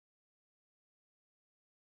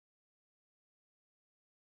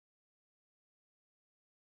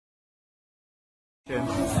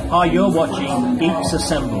Hi, you're watching Geeks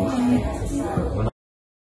Assembled.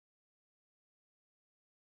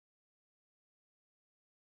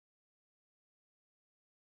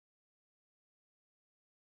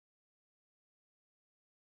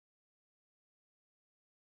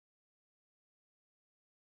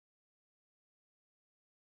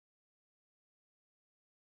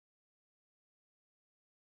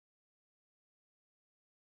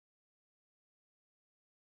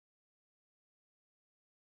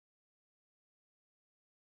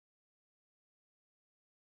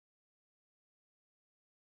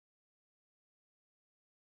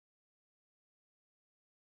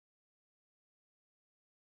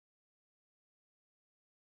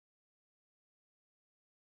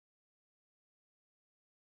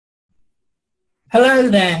 Hello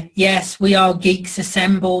there. Yes, we are Geeks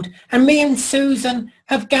Assembled, and me and Susan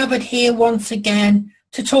have gathered here once again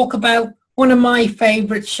to talk about one of my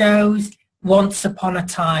favourite shows, Once Upon a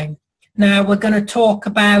Time. Now, we're going to talk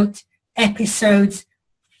about episodes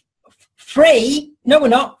 3. No, we're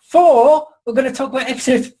not. 4. We're going to talk about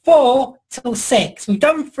episodes 4 till 6. We've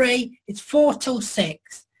done 3. It's 4 till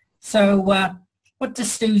 6. So, what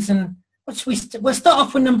does Susan... We'll start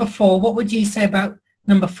off with number 4. What would you say about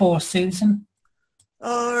number 4, Susan?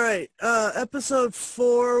 All right. Episode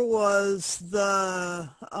 4 was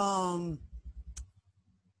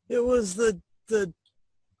it was the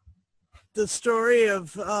story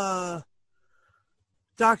of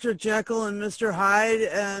Dr. Jekyll and Mr. Hyde,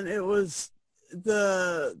 and it was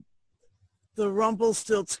the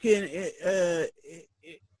Rumpelstiltskin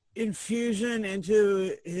infusion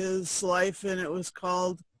into his life, and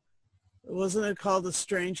wasn't it called A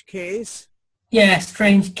Strange Case? Yeah,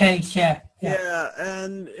 Strange Case, yeah. Yeah,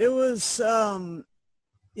 and it was,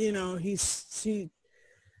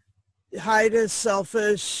 Hyde is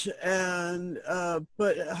selfish, and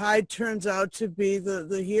but Hyde turns out to be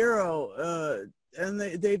the hero, and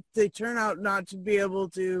they turn out not to be able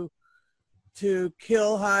to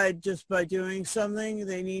kill Hyde just by doing something.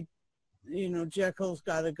 They need, Jekyll's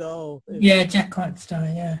got to go. Yeah, Jekyll has to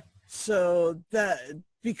die, yeah. So that,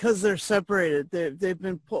 because they're separated, they've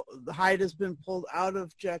been Hyde has been pulled out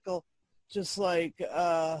of Jekyll. Just like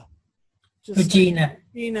Regina.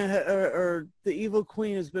 Regina, or the Evil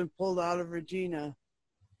Queen has been pulled out of Regina,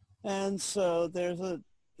 and so there's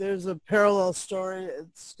a parallel story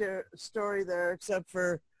there, except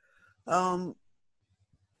for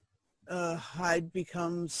Hyde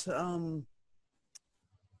becomes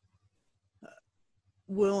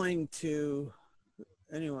willing to,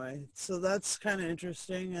 anyway. So that's kind of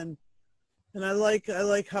interesting, and I like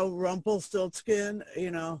how Rumpelstiltskin,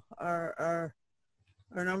 our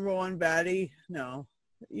number one baddie. No,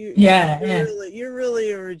 you're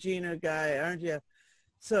really a Regina guy, aren't you?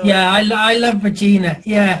 So yeah, I love Regina.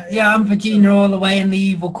 Yeah, I'm Regina all the way, and the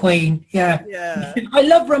Evil Queen. Yeah. I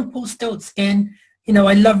love Rumpelstiltskin.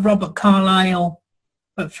 I love Robert Carlyle,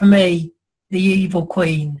 but for me, the Evil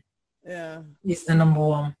Queen. Is the number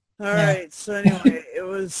one. All right. So anyway, it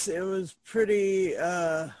was pretty.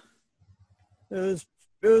 It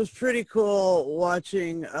was pretty cool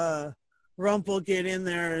watching Rumpel get in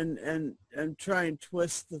there and try and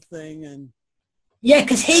twist the thing. And yeah,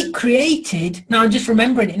 because he created, now I'm just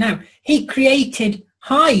remembering it now, he created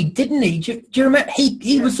Hyde, didn't he? Do you remember?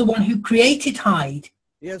 He was the one who created Hyde.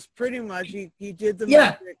 Yes, pretty much. He did the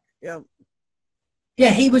magic. Yeah.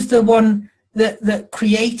 Yeah, he was the one that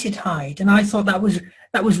created Hyde, and I thought that was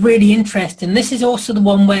really interesting. This is also the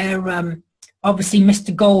one where obviously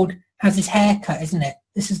Mr. Gold has his haircut, isn't it?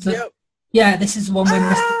 This is this is the one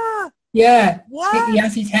where what? He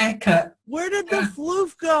has his haircut. Where did the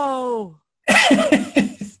floof go?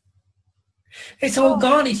 It's all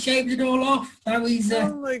gone. He shaved it all off. Now he's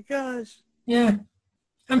oh my gosh. Yeah.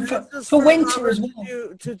 And for winter as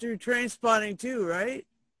well. To do Train Spotting too, right?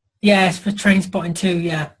 Yeah, it's for Train Spotting too,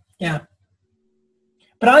 yeah.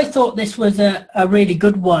 But I thought this was a really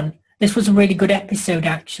good one. This was a really good episode,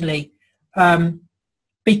 actually.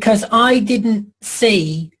 Because I didn't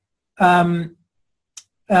see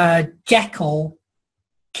Jekyll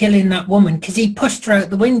killing that woman, because he pushed her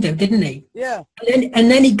out the window, didn't he? Yeah.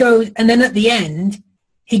 And then he goes, and then at the end,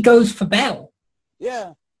 he goes for Belle.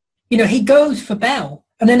 Yeah. He goes for Belle,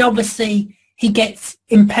 and then obviously he gets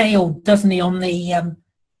impaled, doesn't he, on the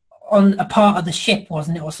on a part of the ship,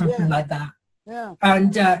 wasn't it, or something like that? Yeah.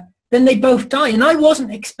 And then they both die, and I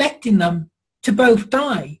wasn't expecting them to both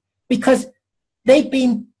die, because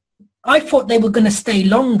I thought they were going to stay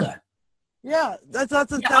longer. Yeah, I thought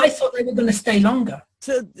they were going to stay longer.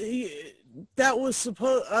 So that was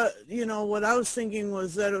supposed, what I was thinking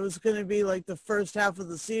was that it was going to be like the first half of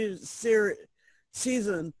the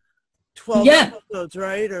season, 12 Yeah. episodes,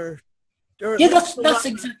 right? Or Yeah, that's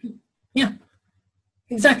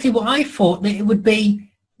exactly what I thought, that it would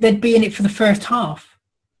be, they'd be in it for the first half.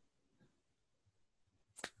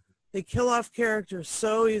 they kill off characters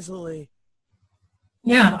so easily.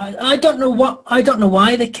 Yeah, I don't know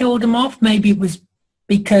why they killed him off. Maybe it was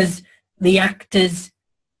because the actors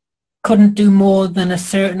couldn't do more than a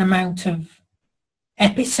certain amount of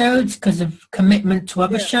episodes because of commitment to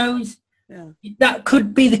other shows. Yeah. That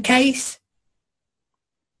could be the case.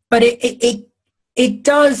 But it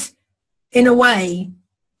does, in a way,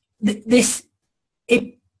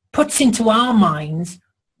 it puts into our minds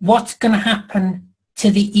what's going to happen to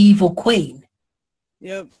the evil queen.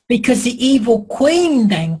 Yep. Because the evil queen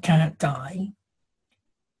then can't die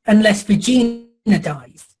unless Regina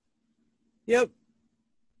dies. Yep.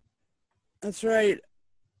 That's right.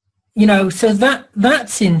 You know, so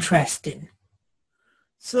that's interesting.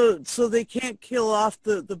 So they can't kill off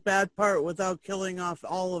the bad part without killing off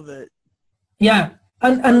all of it. Yeah,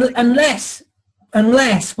 unless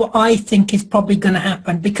what I think is probably going to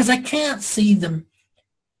happen, because I can't see them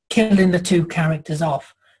killing the two characters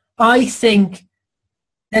off. I think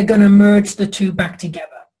they're going to merge the two back together.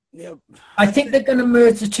 Yep. I think they're going to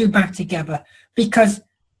merge the two back together because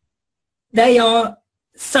they're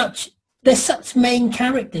such main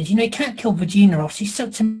characters. You know, you can't kill Regina off. She's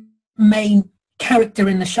such a main character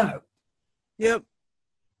in the show. Yep.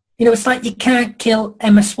 You know, it's like you can't kill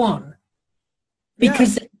Emma Swan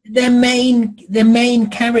because they're main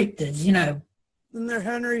characters, you know. And they're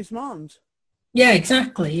Henry's moms. Yeah,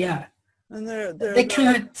 exactly, yeah. And they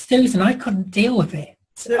can't, Susan, I couldn't deal with it.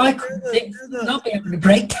 I couldn't not be able to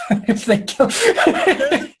break down if they kill. They're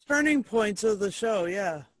the turning points of the show,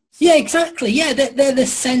 yeah. Yeah, exactly. Yeah, they're the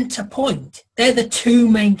center point. They're the two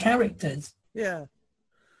main characters. Yeah.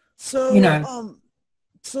 So, you know,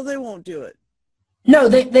 so they won't do it. No,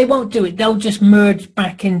 they won't do it. They'll just merge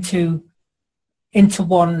back into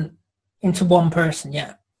one person.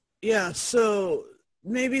 Yeah. Yeah. So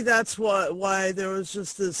maybe that's why there was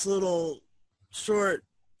just this little short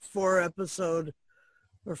 4-episode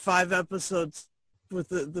or 5 episodes with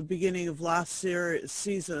the beginning of last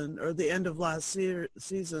season or the end of last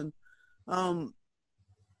season.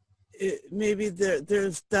 Maybe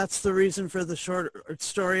that's the reason for the short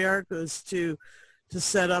story arc, is to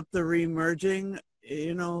set up the re-merging,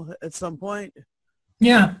 you know, at some point.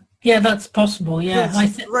 Yeah, that's possible. Yeah,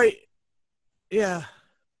 right. Yeah.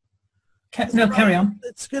 Carry on.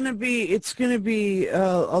 It's gonna be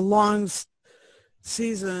a long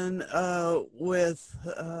season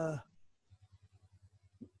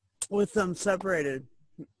with them separated.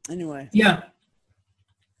 Anyway. Yeah.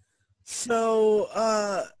 So,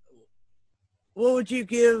 what would you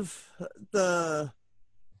give the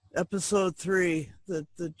episode 3,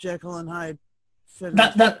 the Jekyll and Hyde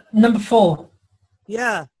finish? That number 4.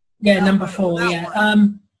 Yeah. Yeah, number 4. Yeah.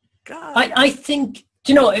 God. I think,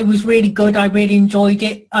 do you know, it was really good. I really enjoyed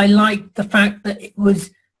it. I liked the fact that it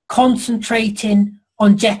was concentrating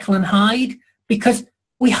on Jekyll and Hyde, because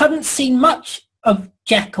we hadn't seen much of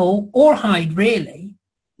Jekyll or Hyde really,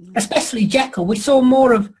 especially Jekyll. We've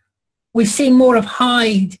seen more of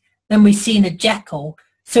Hyde than we've seen of Jekyll.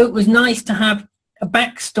 So it was nice to have a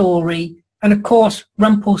backstory. And of course,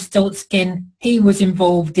 Rumpelstiltskin, he was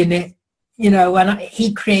involved in it, you know, and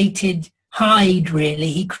he created Hyde,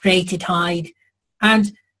 really. He created Hyde.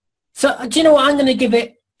 And so, do you know what? I'm going to give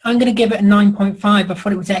it a 9.5. I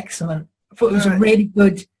thought it was excellent. I thought it was a really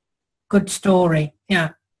good story.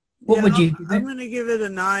 Yeah. What would you give it? I'm going to give it a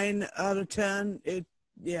 9 out of 10. It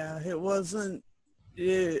wasn't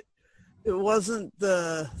the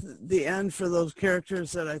end for those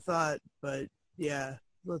characters that I thought, but yeah,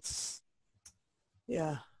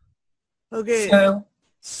 okay.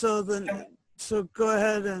 So go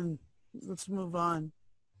ahead and let's move on.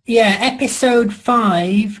 Yeah, episode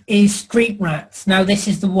 5 is Street Rats. Now this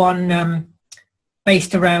is the one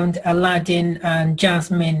based around Aladdin and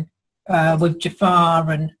Jasmine, with Jafar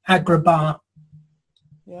and Agrabah.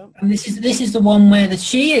 Yep. And this is the one where the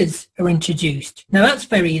Shias are introduced. Now that's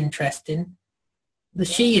very interesting. The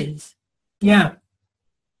Shias. Yeah.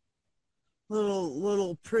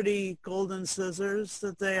 Little pretty golden scissors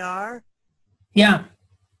that they are. Yeah.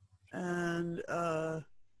 And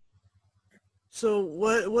so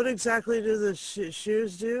what exactly do the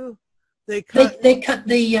shears do? They cut the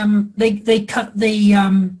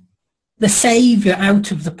savior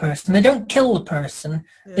out of the person. They don't kill the person.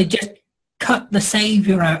 Yeah. They just cut the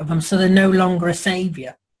savior out of them, so they're no longer a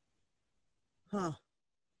savior. Huh.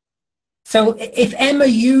 So if Emma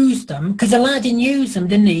used them, because Aladdin used them,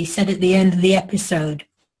 didn't he? He said at the end of the episode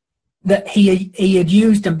that he had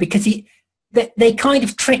used them because they kind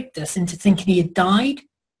of tricked us into thinking he had died,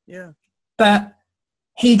 Yeah. but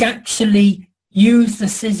he'd actually used the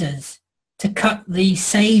scissors to cut the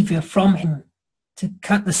savior from him, to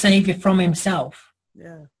cut the savior from himself.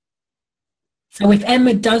 Yeah. So if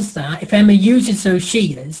Emma does that, if Emma uses those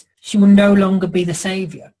shears, she will no longer be the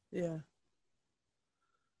savior, Yeah.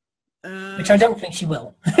 which I don't think she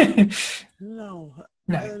will. No.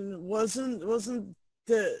 No. And wasn't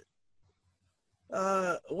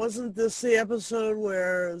this the episode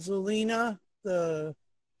where Zelina, the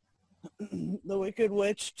Wicked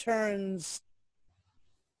Witch, turns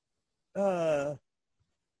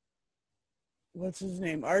what's his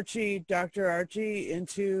name, Dr. Archie,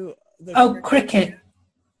 into the Cricket.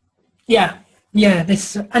 Yeah. And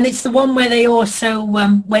it's the one where they also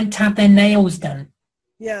went to have their nails done.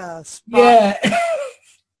 Yeah. Yeah.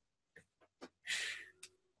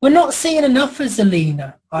 We're not seeing enough of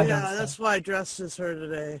Zelina. Yeah, that's why I dressed as her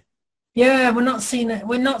today. Yeah, we're not seeing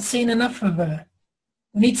enough of her.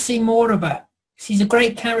 We need to see more of her. She's a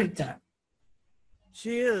great character.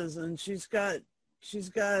 She is, and she's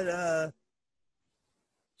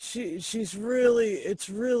really, it's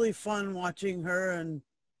really fun watching her and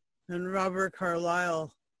Robert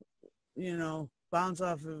Carlyle, bounce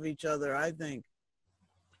off of each other, I think.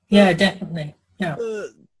 Yeah, definitely. Yeah.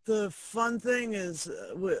 The fun thing is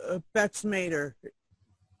Bex Mader.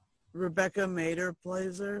 Rebecca Mader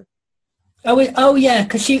plays her. Oh yeah,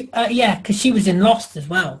 because she was in Lost as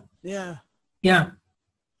well. Yeah. Yeah.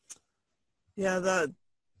 Yeah, that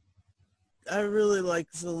I really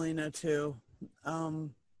like Zelina too.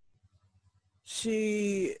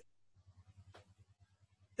 She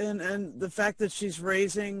and the fact that she's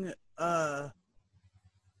raising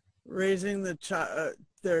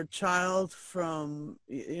their child from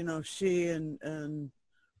she and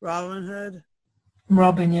Robin Hood.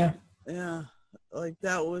 Robin, yeah. Yeah, like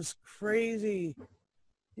that was crazy.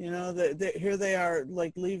 Here they are,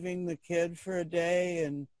 like leaving the kid for a day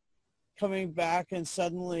and coming back, and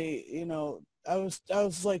suddenly, I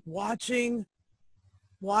was like watching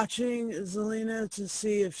Zelina to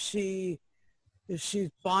see if she's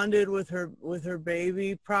bonded with her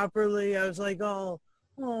baby properly. I was like, oh,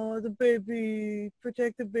 the baby,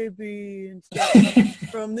 protect the baby and stuff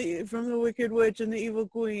from the Wicked Witch and the Evil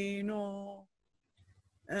Queen. Oh,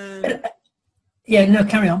 and yeah, no,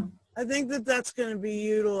 carry on. I think that's going to be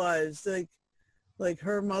utilized, like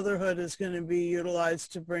her motherhood is going to be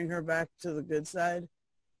utilized to bring her back to the good side.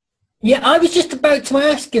 Yeah, I was just about to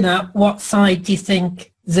ask you that. What side do you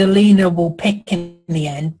think Zelina will pick in the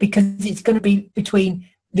end? Because it's going to be between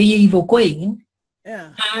the Evil Queen,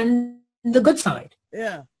 yeah, and the good side.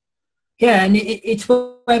 Yeah. Yeah, and it's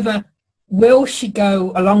whether will she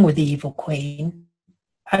go along with the Evil Queen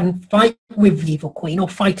and fight with the Evil Queen or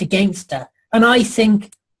fight against her? And I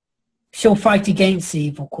think she'll fight against the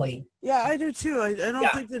Evil Queen. Yeah, I do too. I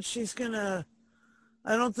don't think that she's gonna.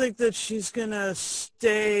 I don't think that she's gonna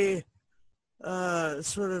stay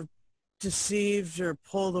sort of deceived or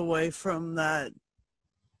pulled away from that.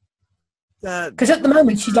 Because at the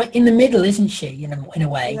moment she's like in the middle, isn't she? In a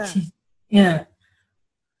way. Yeah.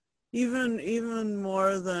 Even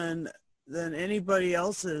more than anybody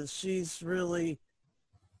else's, she's really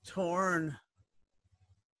torn.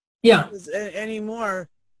 Yeah. Anymore.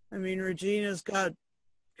 I mean, Regina's got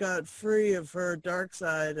free of her dark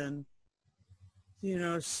side, and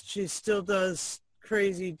she still does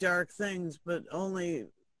crazy dark things, but only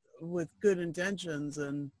with good intentions.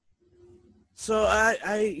 And so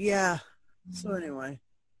so anyway,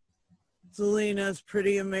 Zelina's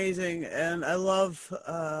pretty amazing, and I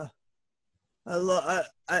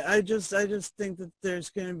just think that there's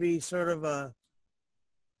going to be sort of a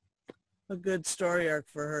good story arc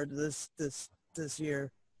for her this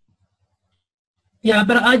year. Yeah,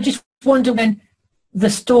 but I just wonder when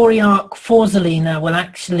the story arc for Zelina will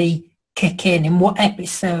actually kick in. In what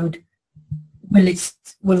episode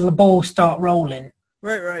will the ball start rolling?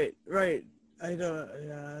 Right. I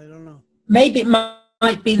don't know. Maybe it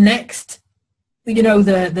might be next,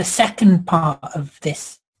 the second part of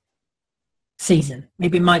this season.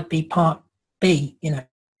 Maybe it might be part B, Yeah.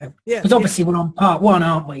 Because obviously we're on part 1,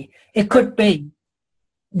 aren't we? It could be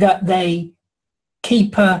that they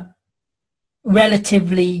keep her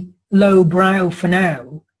relatively low brow for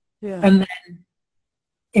now, and then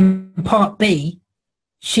in part B,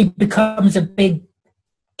 she becomes a big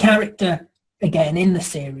character again in the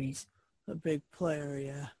series. A big player,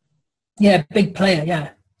 yeah. Yeah, big player,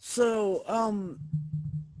 yeah. So,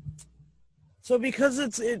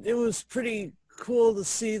 because it was pretty cool to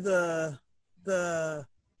see the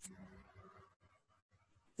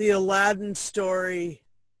Aladdin story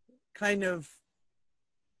kind of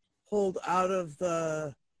pulled out of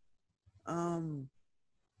the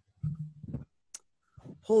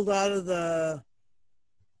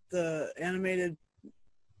animated.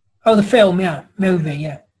 Oh, the film, yeah, movie,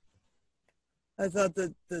 yeah. I thought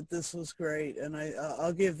that this was great, and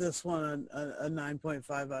I'll give this one a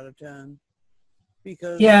 9.5 out of 10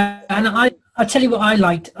 because yeah, and I tell you what I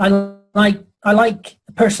liked. I like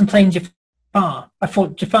the person playing Jafar. I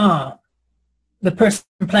thought Jafar, the person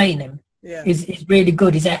playing him, yeah, is really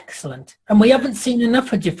good. Is excellent, and we haven't seen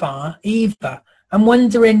enough of Jafar either. I'm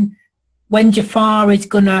wondering when Jafar is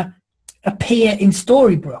gonna appear in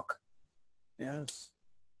Storybrooke, yes,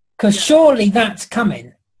 because surely that's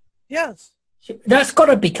coming. yes, That's got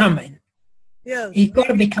to be coming. yes. He's got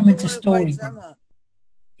to be coming to Storybrooke.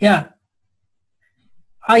 Yeah.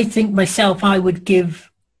 I think myself, I'd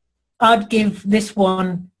give this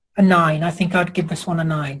one a 9. I think I'd give this one a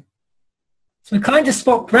 9. So we kind of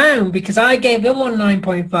swapped round because I gave him one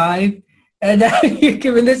 9.5 and you're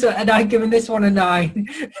giving this one, and I've given this one a 9.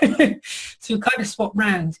 So we kind of swapped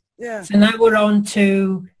round. Yeah. So now we're on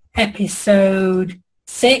to episode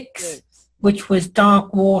 6, which was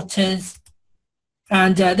Dark Waters.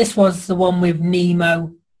 And this was the one with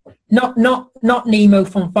Nemo. Not Nemo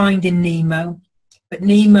from Finding Nemo, but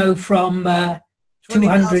Nemo from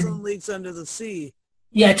 20,000 Leagues Under the Sea.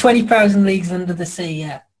 Yeah, 20,000 Leagues Under the Sea,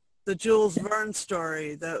 yeah. The Jules Verne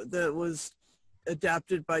story that was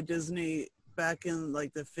adapted by Disney back in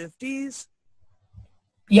like the 50s.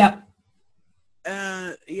 Yeah.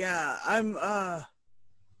 Yeah, I'm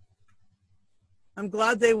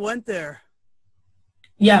glad they went there.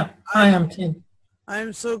 Yeah, I am too.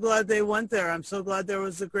 I'm so glad they went there. I'm so glad there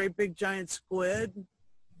was a great big giant squid.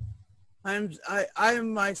 I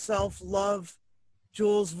myself love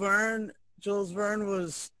Jules Verne. Jules Verne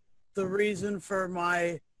was the reason for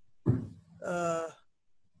my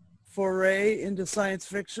foray into science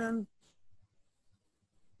fiction.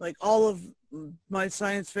 Like all of my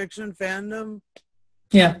science fiction fandom,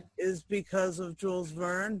 yeah, is because of Jules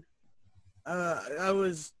Verne. I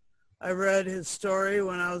read his story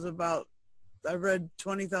when I was about. I read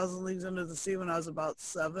 20,000 Leagues Under the Sea when I was about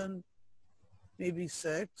 7, maybe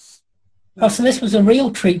 6. Oh, so this was a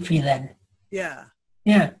real treat for you then? Yeah.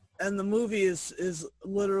 Yeah. And the movie is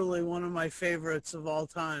literally one of my favorites of all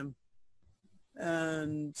time.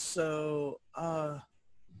 And so, and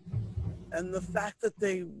the fact that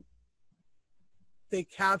they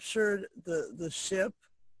captured the ship,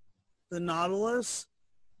 the Nautilus,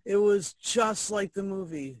 it was just like the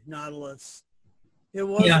movie Nautilus. It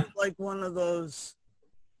wasn't like one of those,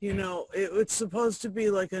 it's supposed to be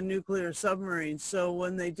like a nuclear submarine. So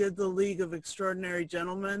when they did the League of Extraordinary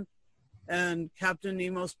Gentlemen and Captain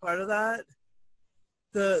Nemo's part of that,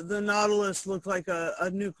 the Nautilus looked like a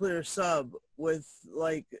nuclear sub with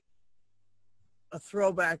like a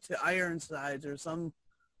throwback to Ironsides or something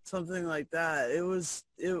like that. It was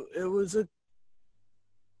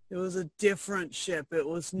a different ship. It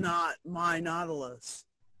was not my Nautilus.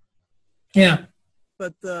 Yeah.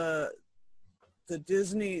 But the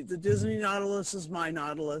Disney Nautilus is my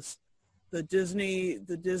Nautilus. The Disney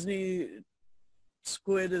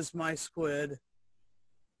squid is my squid.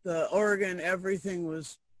 The Oregon, everything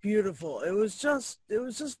was beautiful. It was just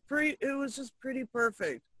pretty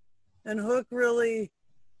perfect. And Hook really,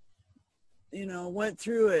 went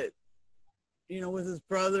through it, with his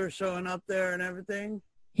brother showing up there and everything.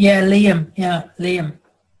 Yeah, Liam. Yeah, Liam.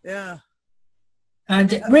 Yeah.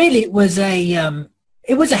 And really it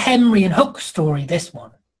was a Henry and Hook story, this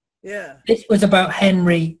one. Yeah. This was about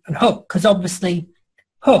Henry and Hook, because obviously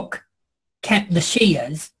Hook kept the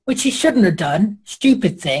shears, which he shouldn't have done.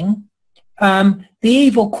 Stupid thing. The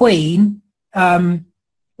evil queen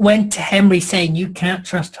went to Henry saying, you can't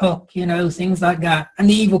trust Hook, things like that. And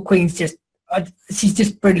the evil queen's she's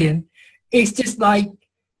just brilliant. It's just like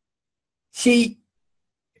she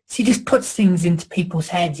just puts things into people's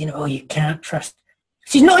heads, oh, you can't trust.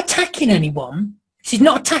 She's not attacking anyone. She's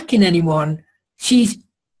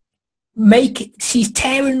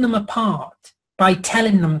tearing them apart by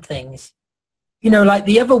telling them things. Like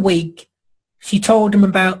the other week, she told them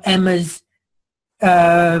about Emma's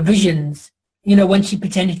visions, when she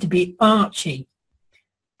pretended to be Archie.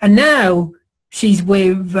 And now she's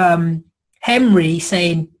with Henry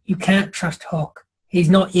saying, you can't trust Hook. He's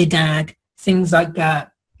not your dad. Things like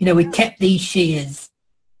that. We kept these shears.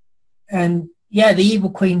 And yeah, the evil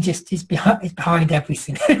queen just is behind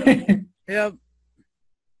everything. Yep.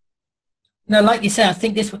 No, like you said, I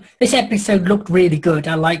think this episode looked really good.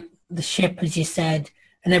 I like the ship, as you said,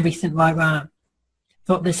 and everything like that.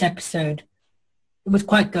 Thought this episode, it was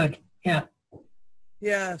quite good. Yeah.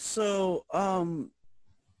 Yeah. So,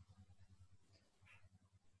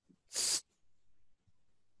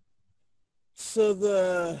 So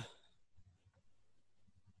the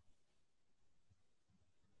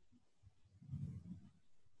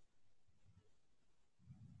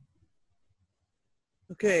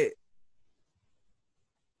okay.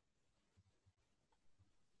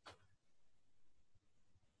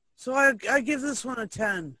 So I give this one a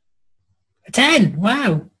 10. A 10.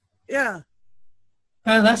 Wow. Yeah.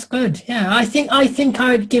 Oh, that's good. Yeah, I think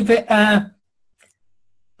I would give it. I'm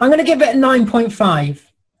going to give it a 9.5.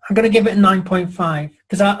 I'm going to give it a 9.5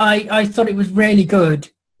 because I thought it was really good,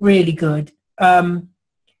 really good. But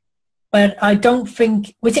I don't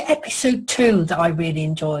think, was it episode 2 that I really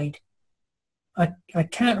enjoyed? I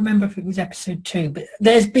can't remember if it was episode 2, but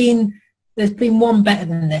there's been one better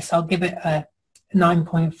than this. I'll give it a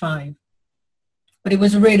 9.5. But it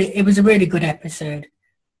was a really good episode.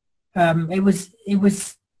 It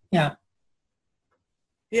was yeah.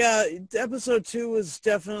 Yeah, episode 2 was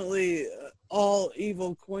definitely all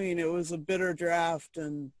Evil Queen. It was a bitter draft,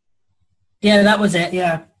 and Yeah, that was it.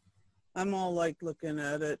 Yeah. I'm all like looking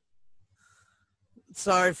at it.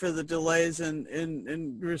 Sorry for the delays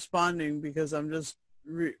in responding because I'm just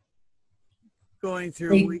going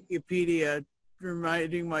through Wikipedia,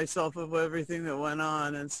 reminding myself of everything that went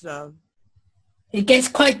on and stuff. It gets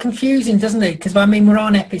quite confusing, doesn't it? Because I mean, we're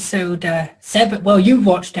on episode 7. Well, you've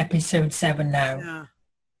watched episode 7 now.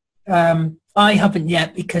 Yeah. I haven't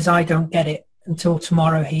yet because I don't get it until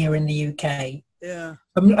tomorrow here in the UK. Yeah.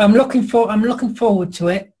 I'm looking forward to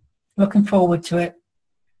it. Looking forward to it.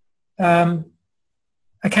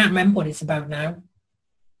 I can't remember what it's about now.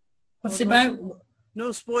 What's it about?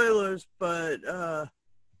 No spoilers, but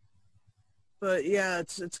yeah,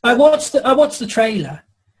 it's I watched the trailer.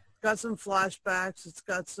 got some flashbacks. It's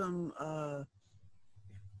got some. Oh,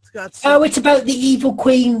 it's about the evil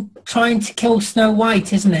queen trying to kill Snow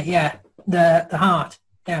White, isn't it? Yeah, the heart.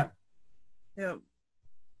 Yeah. Yep.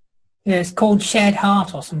 Yeah, it's called Shared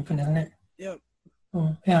Heart or something, isn't it? Yep.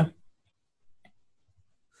 Oh, yeah.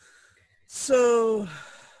 So,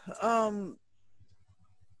 I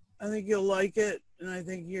think you'll like it, and I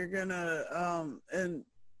think you're gonna,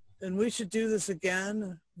 and we should do this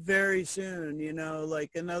again very soon. You know,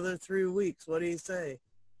 like another 3 weeks. What do you say?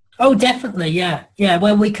 Oh, definitely. Yeah, yeah.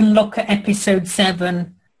 Well, we can look at episode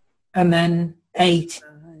 7, and then 8,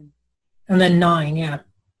 and then 9. Yeah.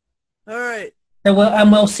 All right. So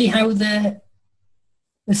we'll see how the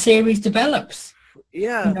series develops.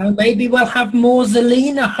 Yeah. You know, maybe we'll have more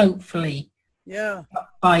Zelena, hopefully. Yeah.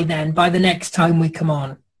 By then, by the next time we come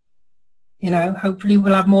on. You know, hopefully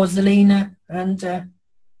we'll have more Zelena and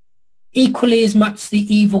equally as much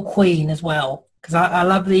the Evil Queen as well. Because I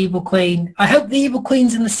love the Evil Queen. I hope the Evil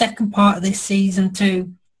Queen's in the second part of this season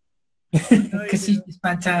too. Because she's just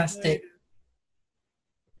fantastic.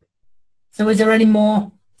 So is there any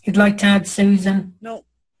more you'd like to add, Susan? No.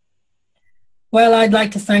 Well, I'd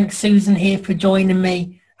like to thank Susan here for joining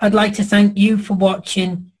me. I'd like to thank you for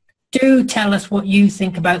watching. Do tell us what you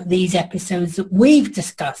think about these episodes that we've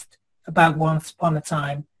discussed about Once Upon a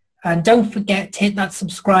Time. And don't forget to hit that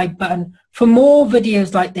subscribe button for more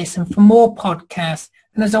videos like this and for more podcasts.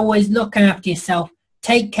 And as always, look after yourself.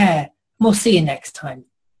 Take care. And we'll see you next time.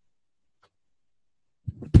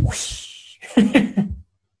 Whoosh.